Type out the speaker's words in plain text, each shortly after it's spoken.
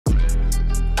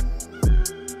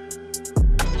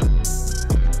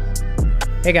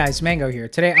Hey guys, Mango here.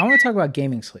 Today I want to talk about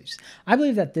gaming sleeves. I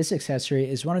believe that this accessory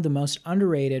is one of the most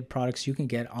underrated products you can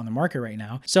get on the market right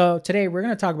now. So today we're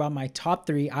going to talk about my top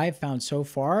 3 I've found so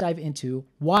far, dive into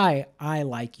why I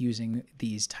like using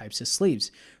these types of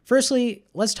sleeves. Firstly,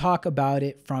 let's talk about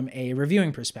it from a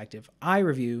reviewing perspective. I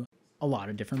review a lot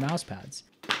of different mouse pads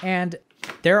and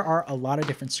there are a lot of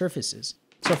different surfaces.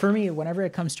 So for me, whenever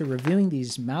it comes to reviewing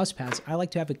these mouse pads, I like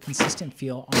to have a consistent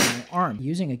feel on my arm.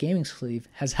 Using a gaming sleeve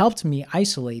has helped me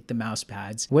isolate the mouse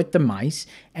pads with the mice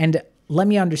and let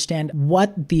me understand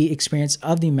what the experience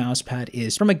of the mouse pad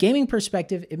is. From a gaming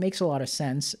perspective, it makes a lot of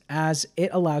sense as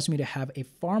it allows me to have a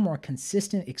far more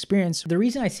consistent experience. The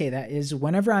reason I say that is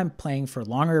whenever I'm playing for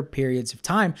longer periods of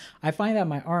time, I find that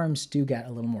my arms do get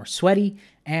a little more sweaty.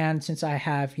 And since I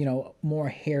have, more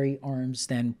hairy arms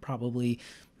than probably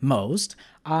most,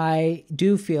 I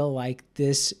do feel like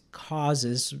this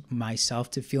causes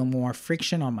myself to feel more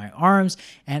friction on my arms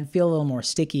and feel a little more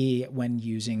sticky when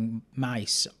using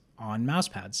mice on mouse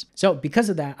pads. So because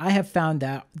of that, I have found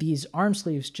that these arm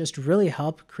sleeves just really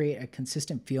help create a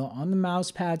consistent feel on the mouse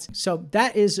pads. So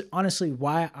that is honestly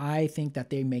why I think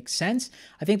that they make sense.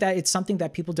 I think that it's something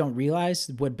that people don't realize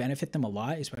would benefit them a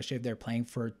lot, especially if they're playing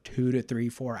for 2 to 3,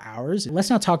 4 hours. Let's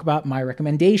now talk about my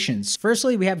recommendations.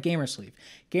 Firstly, we have Gamer Sleeve.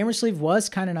 Gamer Sleeve was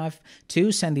kind enough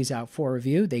to send these out for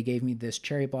review. They gave me this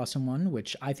cherry blossom one,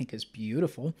 which I think is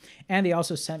beautiful. And they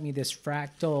also sent me this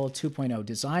fractal 2.0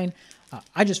 design.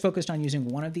 I just focused on using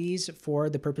one of these for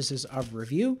the purposes of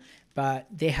review, but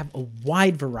they have a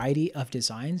wide variety of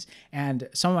designs. And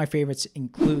some of my favorites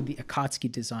include the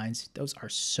Akatsuki designs. Those are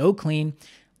so clean,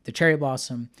 the cherry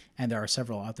blossom, and there are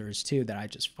several others too that I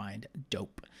just find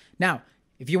dope. Now,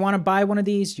 if you want to buy one of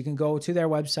these, you can go to their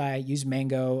website, use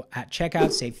Mango at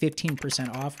checkout, save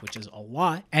 15% off, which is a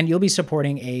lot. And you'll be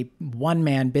supporting a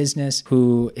one-man business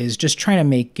who is just trying to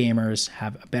make gamers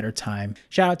have a better time.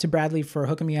 Shout out to Bradley for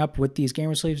hooking me up with these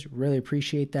gamer sleeves. Really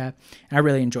appreciate that. And I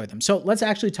really enjoy them. So let's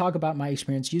actually talk about my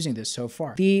experience using this so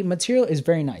far. The material is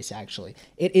very nice, actually.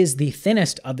 It is the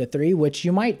thinnest of the 3, which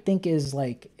you might think is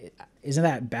like, isn't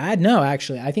that bad? No,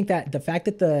 actually, I think that the fact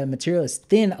that the material is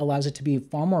thin allows it to be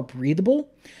far more breathable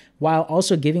while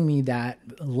also giving me that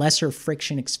lesser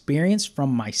friction experience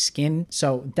from my skin.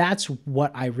 So that's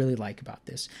what I really like about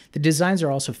this. The designs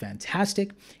are also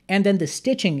fantastic. And then the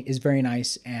stitching is very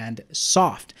nice and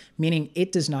soft, meaning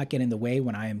it does not get in the way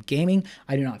when I am gaming.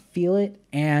 I do not feel it,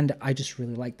 and I just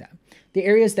really like that. The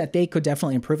areas that they could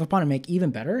definitely improve upon and make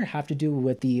even better have to do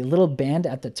with the little band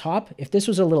at the top. If this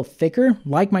was a little thicker,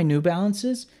 like my New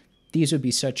Balances, these would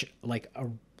be such like a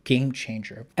game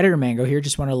changer. Editor Mango here,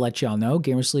 just want to let y'all know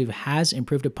Gamer Sleeve has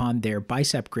improved upon their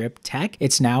bicep grip tech.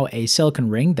 It's now a silicone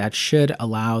ring that should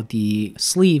allow the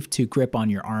sleeve to grip on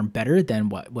your arm better than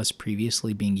what was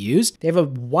previously being used. They have a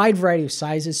wide variety of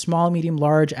sizes, small, medium,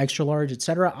 large, extra large,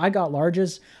 etc. I got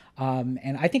larges.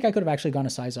 And I think I could have actually gone a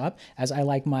size up, as I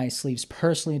like my sleeves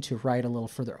personally to ride a little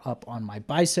further up on my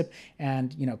bicep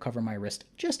and, cover my wrist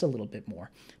just a little bit more.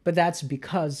 But that's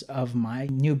because of my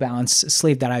New Balance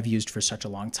sleeve that I've used for such a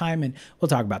long time, and we'll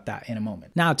talk about that in a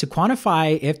moment. Now, to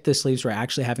quantify if the sleeves were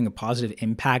actually having a positive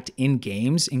impact in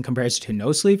games in comparison to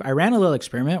no sleeve, I ran a little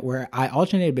experiment where I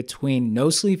alternated between no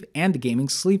sleeve and the gaming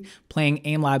sleeve playing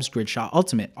AIM Labs Gridshot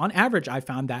Ultimate. On average, I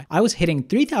found that I was hitting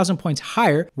 3,000 points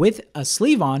higher with a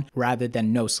sleeve on rather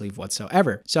than no sleeve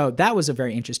whatsoever. So that was a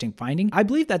very interesting finding. I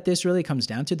believe that this really comes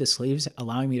down to the sleeves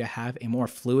allowing me to have a more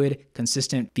fluid,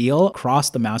 consistent feel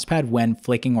across the mousepad when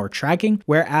flicking or tracking,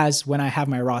 whereas when I have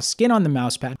my raw skin on the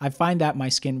mousepad, I find that my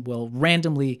skin will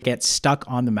randomly get stuck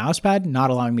on the mousepad,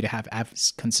 not allowing me to have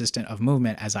as consistent of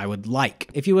movement as I would like.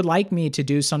 If you would like me to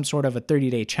do some sort of a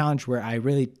 30-day challenge where I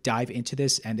really dive into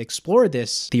this and explore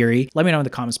this theory, let me know in the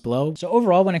comments below. So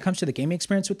overall, when it comes to the gaming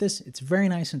experience with this, it's very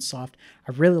nice and soft.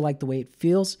 I really like the way it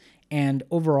feels, and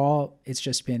overall, it's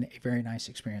just been a very nice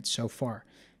experience so far.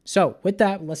 So with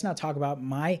that, let's now talk about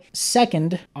my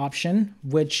second option,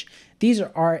 which these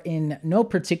are in no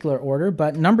particular order,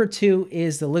 but number 2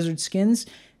 is the lizard skins.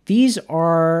 These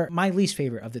are my least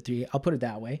favorite of the 3. I'll put it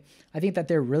that way. I think that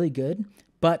they're really good,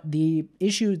 but the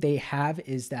issue they have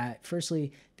is that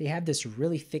firstly, they have this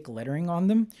really thick lettering on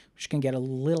them, which can get a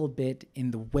little bit in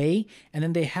the way. And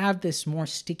then they have this more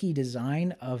sticky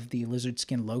design of the lizard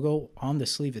skin logo on the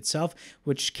sleeve itself,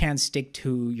 which can stick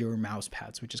to your mouse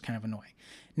pads, which is kind of annoying.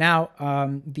 Now,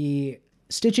 the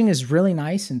stitching is really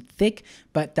nice and thick,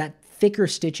 but that thicker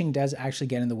stitching does actually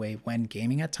get in the way when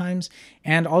gaming at times.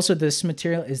 And also this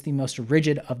material is the most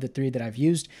rigid of the 3 that I've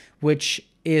used, which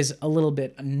is a little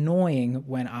bit annoying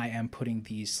when I am putting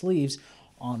these sleeves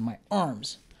on my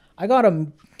arms. I got a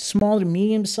small to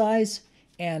medium size,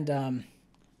 and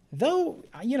Though,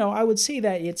 you know, I would say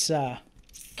that it's,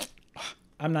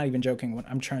 I'm not even joking when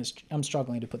I'm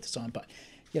struggling to put this on, but,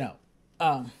 you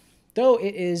know, though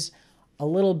it is a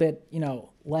little bit, you know,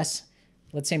 less,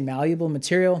 let's say, malleable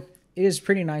material, it is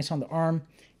pretty nice on the arm.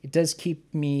 It does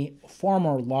keep me far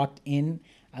more locked in,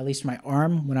 at least my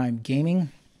arm, when I'm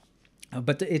gaming.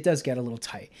 But it does get a little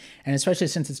tight. And especially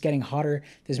since it's getting hotter,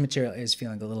 this material is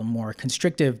feeling a little more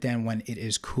constrictive than when it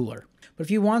is cooler. But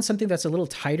if you want something that's a little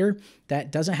tighter,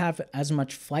 that doesn't have as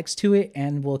much flex to it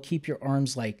and will keep your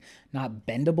arms like not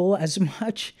bendable as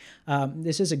much,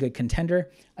 this is a good contender.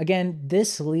 Again,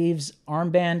 this sleeve's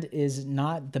armband is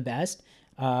not the best.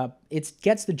 It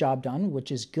gets the job done,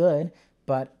 which is good.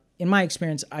 But in my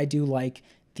experience, I do like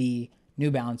the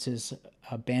New Balance's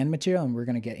band material, and we're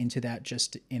going to get into that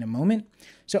just in a moment.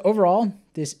 So overall,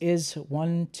 this is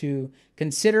one to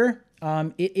consider.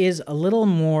 It is a little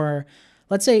more,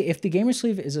 let's say if the gamer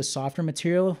sleeve is a softer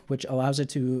material, which allows it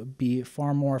to be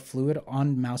far more fluid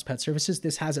on mousepad surfaces,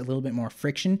 this has a little bit more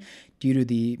friction due to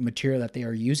the material that they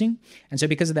are using. And so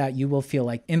because of that, you will feel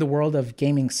like in the world of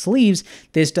gaming sleeves,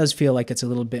 this does feel like it's a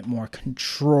little bit more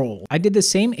controlled. I did the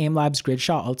same AIM Labs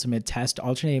Gridshot Ultimate test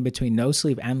alternating between no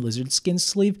sleeve and lizard skin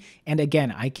sleeve. And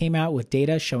again, I came out with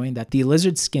data showing that the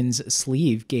lizard skins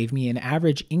sleeve gave me an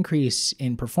average increase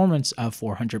in performance of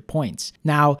 400 points.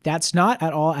 Now, that's not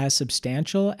at all as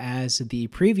substantial as the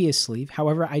previous sleeve.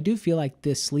 However, I do feel like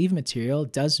this sleeve material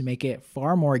does make it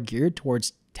far more geared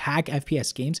towards tag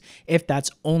FPS games if that's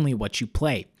only what you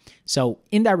play. So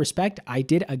in that respect, I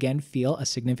did again feel a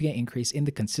significant increase in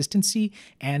the consistency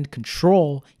and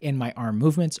control in my arm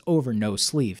movements over no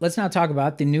sleeve. Let's now talk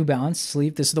about the New Balance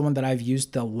sleeve. This is the one that I've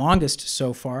used the longest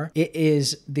so far. It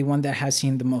is the one that has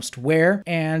seen the most wear.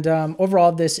 And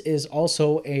overall, this is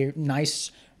also a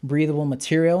nice breathable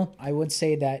material. I would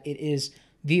say that it is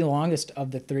the longest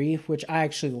of the three, which I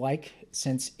actually like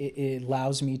since it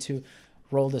allows me to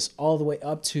roll this all the way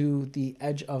up to the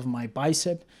edge of my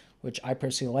bicep, which I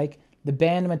personally like. The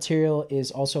band material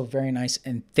is also very nice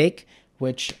and thick,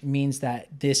 which means that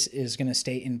this is going to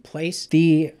stay in place.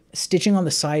 The stitching on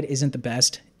the side isn't the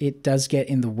best. It does get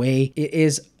in the way. It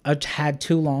is a tad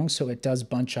too long, so it does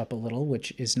bunch up a little,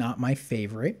 which is not my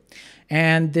favorite.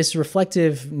 And this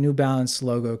reflective New Balance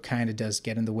logo kind of does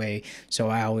get in the way, so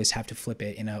I always have to flip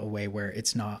it in a way where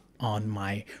it's not on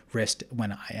my wrist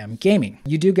when I am gaming.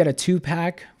 You do get a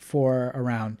 2-pack for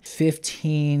around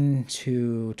 15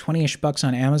 to 20-ish bucks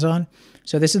on Amazon.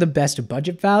 So this is the best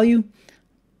budget value,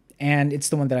 and it's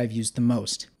the one that I've used the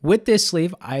most. With this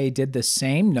sleeve, I did the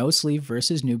same no sleeve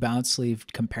versus New Balance sleeve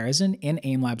comparison in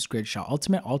AIM Labs Gridshot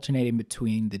Ultimate, alternating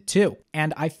between the two.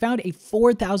 And I found a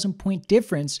 4,000 point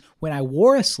difference when I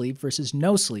wore a sleeve versus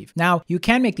no sleeve. Now, you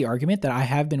can make the argument that I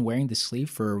have been wearing this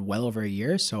sleeve for well over a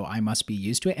year, so I must be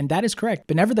used to it, and that is correct.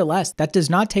 But nevertheless, that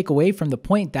does not take away from the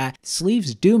point that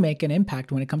sleeves do make an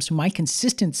impact when it comes to my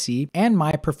consistency and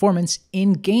my performance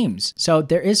in games. So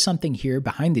there is something here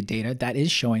behind the data that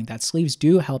is showing that sleeves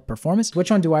do help performance. Which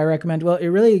one do I recommend? Well, it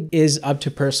really is up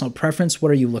to personal preference.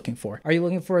 What are you looking for? Are you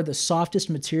looking for the softest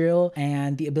material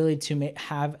and the ability to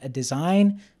have a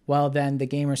design? Well, then the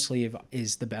gamer sleeve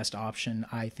is the best option,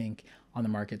 I think, on the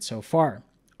market so far.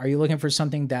 Are you looking for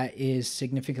something that is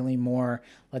significantly more,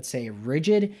 let's say,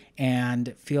 rigid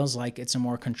and feels like it's a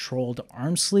more controlled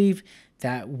arm sleeve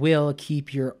that will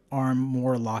keep your arm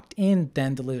more locked in?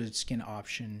 Then the lizard skin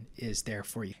option is there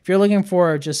for you. If you're looking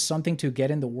for just something to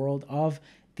get in the world of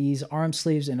these arm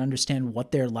sleeves and understand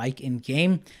what they're like in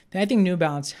game, then I think New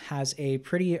Balance has a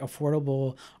pretty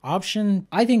affordable option.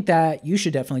 I think that you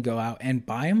should definitely go out and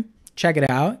buy them. Check it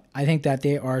out. I think that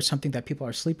they are something that people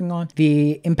are sleeping on.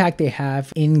 The impact they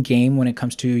have in game when it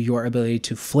comes to your ability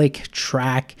to flick,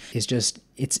 track is just,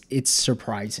 it's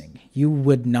surprising. You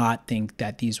would not think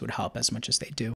that these would help as much as they do.